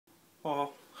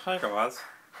Well, hey guys.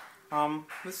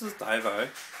 This is Davo.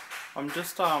 I'm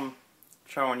just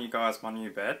showing you guys my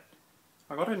new bed.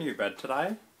 I got a new bed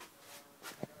today.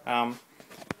 Um,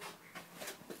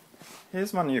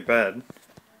 Here's my new bed.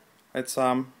 It's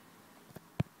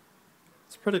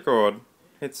pretty good.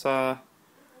 It's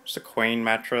just a queen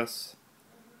mattress,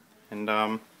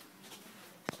 and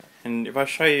if I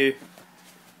show you,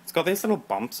 it's got these little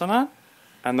bumps in it,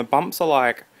 and the bumps are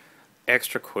like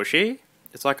extra cushy.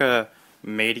 It's like a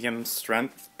medium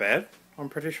strength bed, I'm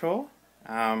pretty sure.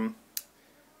 Yeah,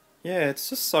 it's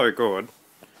just so good.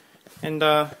 And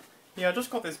yeah, I just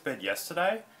got this bed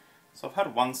yesterday, so I've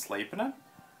had one sleep in it.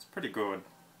 It's pretty good.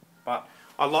 But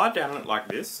I lie down in it like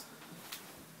this.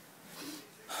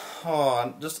 Oh,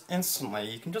 and just instantly,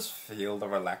 you can just feel the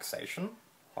relaxation.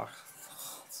 Like,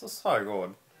 it's just so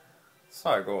good.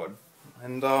 So good.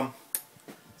 And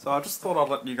so I just thought I'd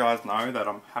let you guys know that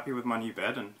I'm happy with my new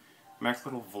bed and make a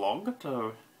little vlog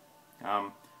to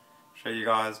show you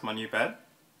guys my new bed.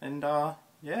 And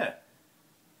yeah,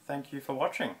 thank you for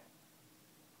watching.